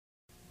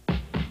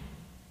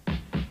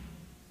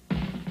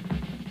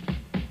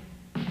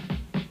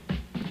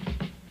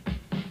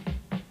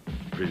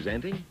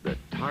Presenting the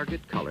Target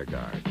Color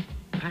Guard.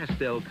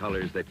 Pastel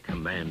colors that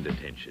command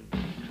attention.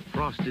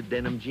 Frosted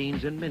denim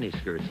jeans and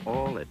miniskirts,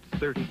 all at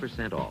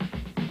 30% off.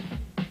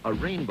 A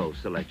rainbow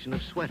selection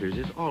of sweaters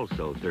is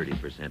also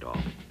 30%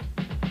 off.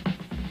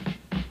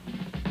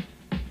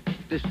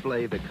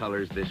 Display the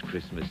colors this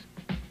Christmas.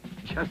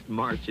 Just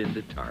march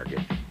into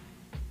Target.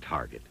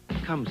 Target.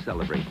 Come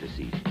celebrate the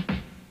season.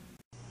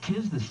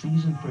 'Tis the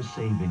season for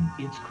saving.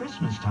 It's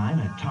Christmas time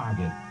at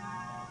Target.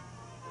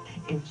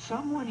 If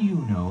someone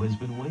you know has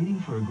been waiting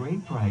for a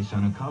great price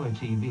on a color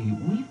TV,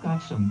 we've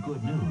got some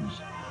good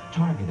news.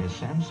 Target has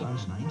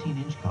Samsung's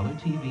 19-inch color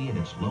TV at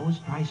its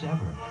lowest price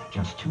ever,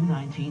 just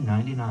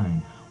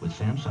 $219.99. With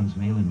Samsung's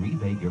mail-in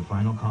rebate, your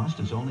final cost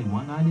is only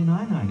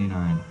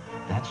 $199.99.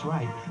 That's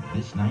right,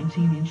 this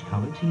 19-inch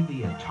color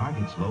TV at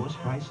Target's lowest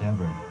price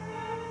ever.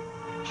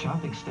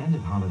 Shop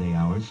extended holiday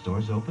hours,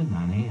 stores open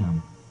 9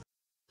 a.m.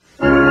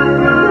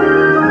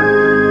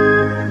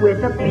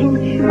 With a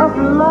pinch of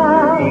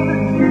love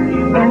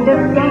and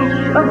a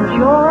dash of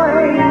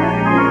joy,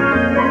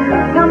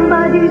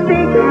 somebody's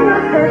baking a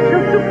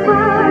special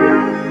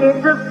surprise.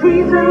 It's a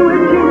season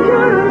with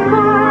ginger and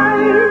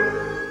spice.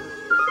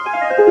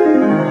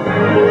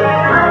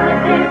 On a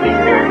daisy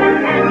seven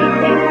and he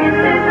takes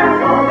kisses of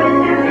always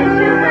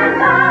delicious and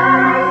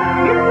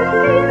nice. It's a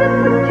season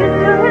with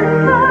ginger and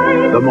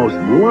spice. The most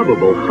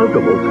lovable,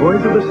 huggable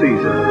toys of the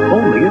season,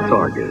 only at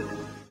Target.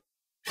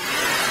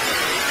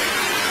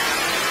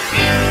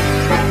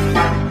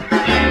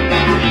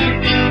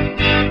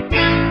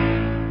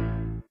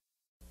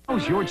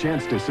 Now's your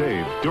chance to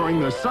save during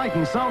the Sight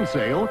and Sound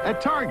sale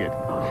at Target.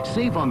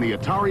 Save on the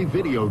Atari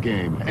video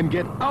game and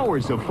get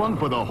hours of fun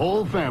for the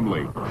whole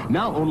family.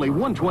 Now only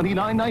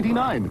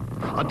 $129.99.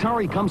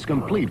 Atari comes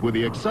complete with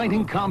the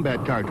exciting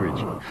combat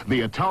cartridge.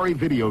 The Atari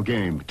video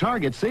game,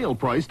 Target sale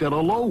priced at a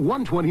low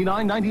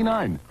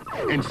 $129.99.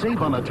 And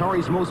save on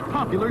Atari's most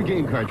popular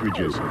game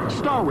cartridges,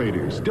 Star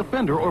Raiders,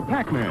 Defender, or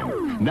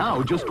Pac-Man.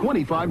 Now just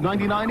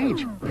 $25.99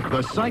 each.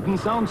 The Sight and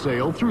Sound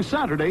sale through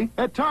Saturday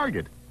at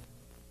Target.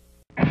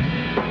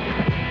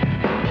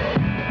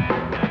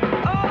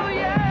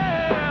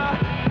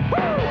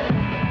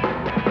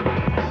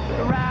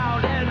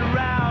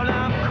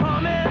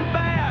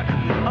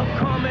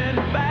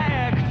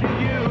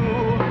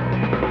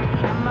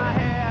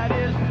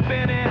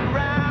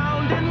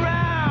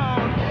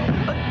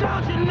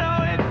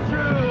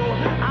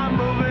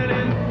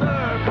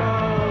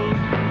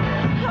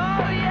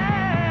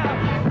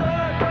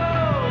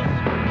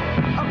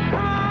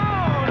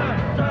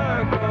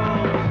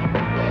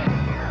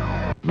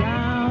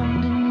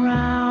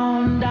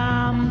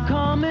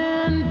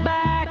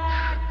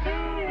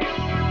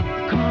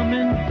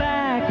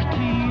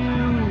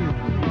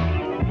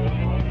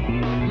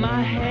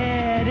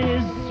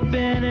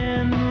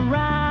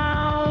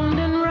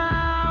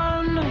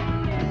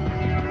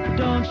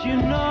 You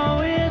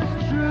know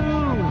it's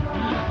true,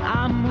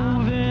 I'm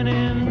moving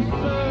in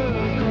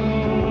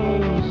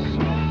circles.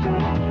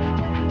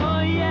 Oh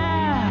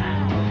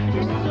yeah,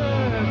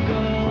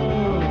 circles.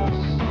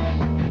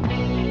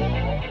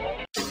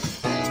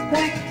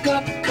 Wake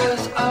up,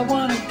 'cause I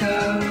wanna go.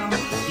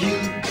 You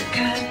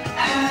can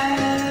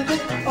have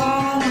it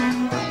all.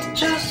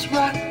 Just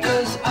rock,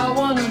 'cause I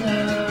wanna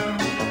know.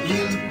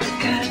 You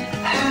can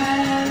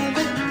have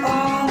it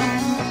all.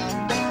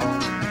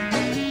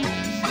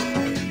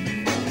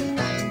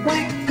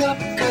 Wake up,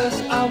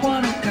 'cause I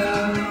wanna go.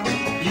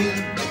 You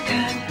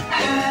can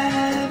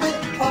have it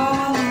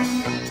all.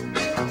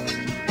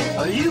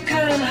 Oh, you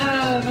can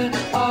have it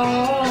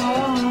all.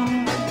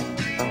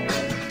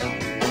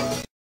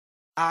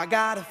 I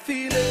got a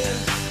feeling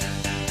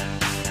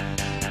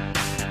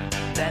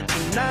that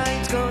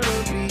tonight's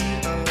gonna be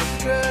a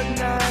good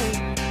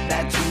night.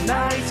 That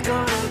tonight's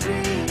gonna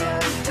be a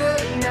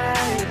good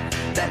night.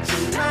 That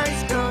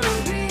tonight's gonna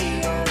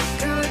be a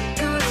good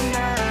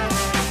night.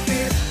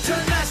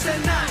 Tonight's the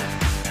night,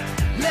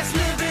 let's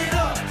live it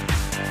up.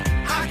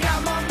 I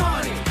got my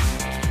money.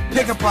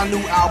 Pick up our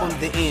new album,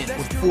 The End,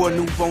 with 4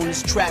 new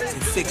bonus tracks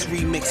and 6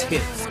 remix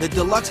hits. The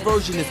deluxe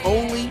version is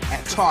only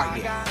at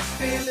Target.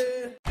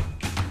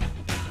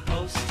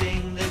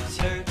 Posting the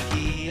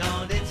turkey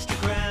on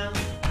Instagram,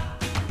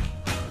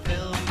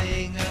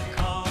 filming a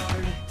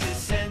card to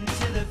send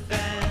to the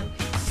fan,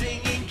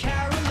 singing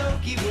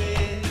karaoke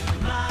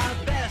with my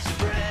best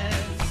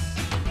friends,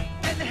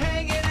 and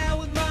hanging out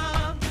with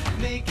mom,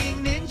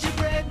 making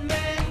gingerbread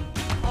men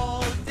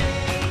all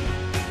day.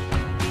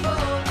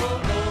 Oh,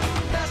 oh, oh,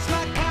 that's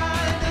my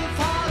kind of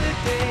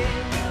holiday.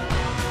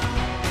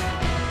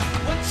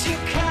 What's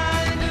your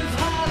kind of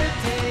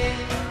holiday?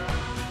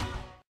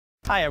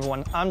 Hi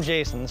everyone, I'm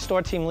Jason, the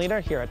store team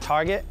leader here at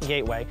Target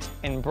Gateway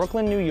in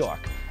Brooklyn, New York,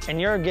 and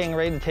you're getting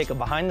ready to take a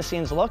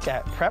behind-the-scenes look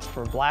at prep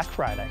for Black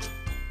Friday.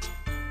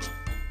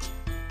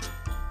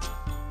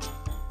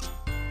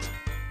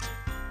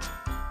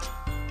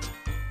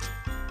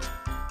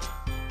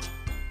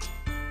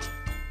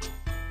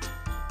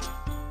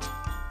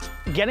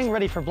 Getting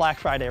ready for Black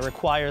Friday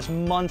requires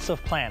months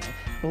of planning,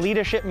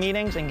 leadership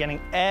meetings, and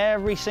getting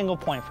every single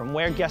point from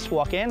where guests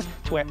walk in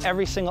to where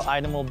every single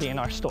item will be in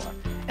our store.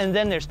 And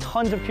then there's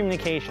tons of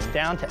communication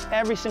down to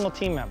every single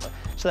team member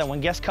so that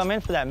when guests come in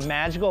for that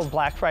magical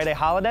Black Friday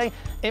holiday,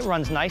 it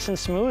runs nice and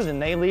smooth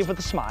and they leave with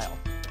a smile.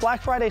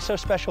 Black Friday is so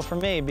special for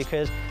me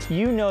because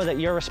you know that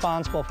you're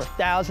responsible for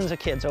thousands of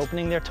kids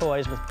opening their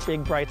toys with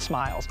big, bright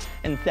smiles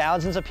and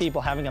thousands of people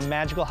having a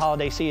magical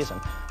holiday season,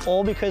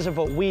 all because of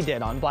what we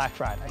did on Black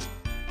Friday.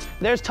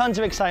 There's tons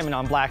of excitement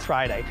on Black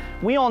Friday.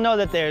 We all know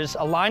that there's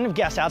a line of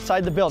guests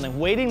outside the building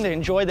waiting to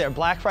enjoy their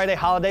Black Friday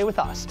holiday with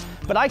us.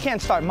 But I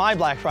can't start my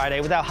Black Friday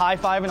without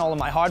high-fiving all of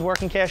my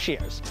hard-working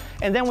cashiers.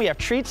 And then we have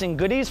treats and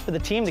goodies for the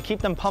team to keep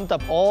them pumped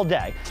up all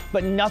day.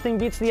 But nothing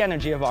beats the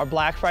energy of our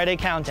Black Friday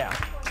countdown.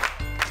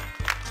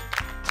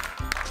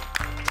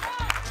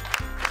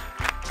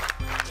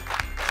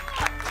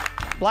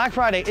 Black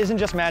Friday isn't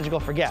just magical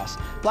for guests.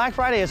 Black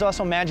Friday is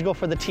also magical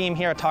for the team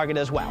here at Target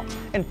as well.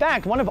 In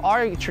fact, one of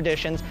our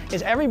traditions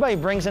is everybody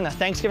brings in a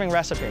Thanksgiving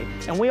recipe,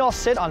 and we all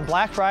sit on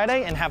Black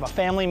Friday and have a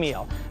family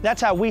meal. That's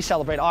how we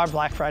celebrate our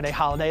Black Friday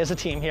holiday as a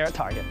team here at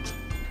Target.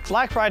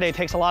 Black Friday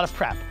takes a lot of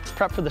prep.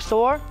 Prep for the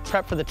store,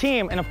 prep for the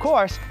team, and of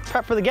course,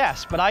 prep for the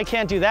guests. But I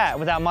can't do that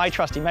without my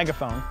trusty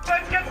megaphone.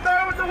 Let's get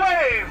started with the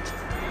wave.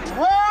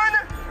 1,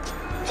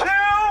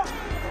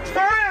 2,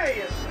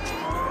 3.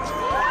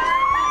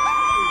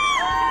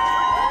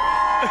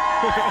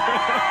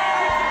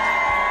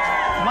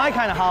 My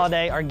kind of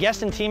holiday are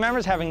guests and team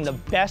members having the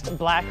best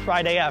Black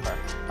Friday ever.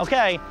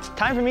 Okay,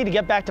 time for me to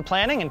get back to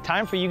planning and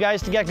time for you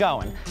guys to get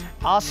going.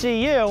 I'll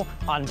see you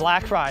on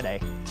Black Friday.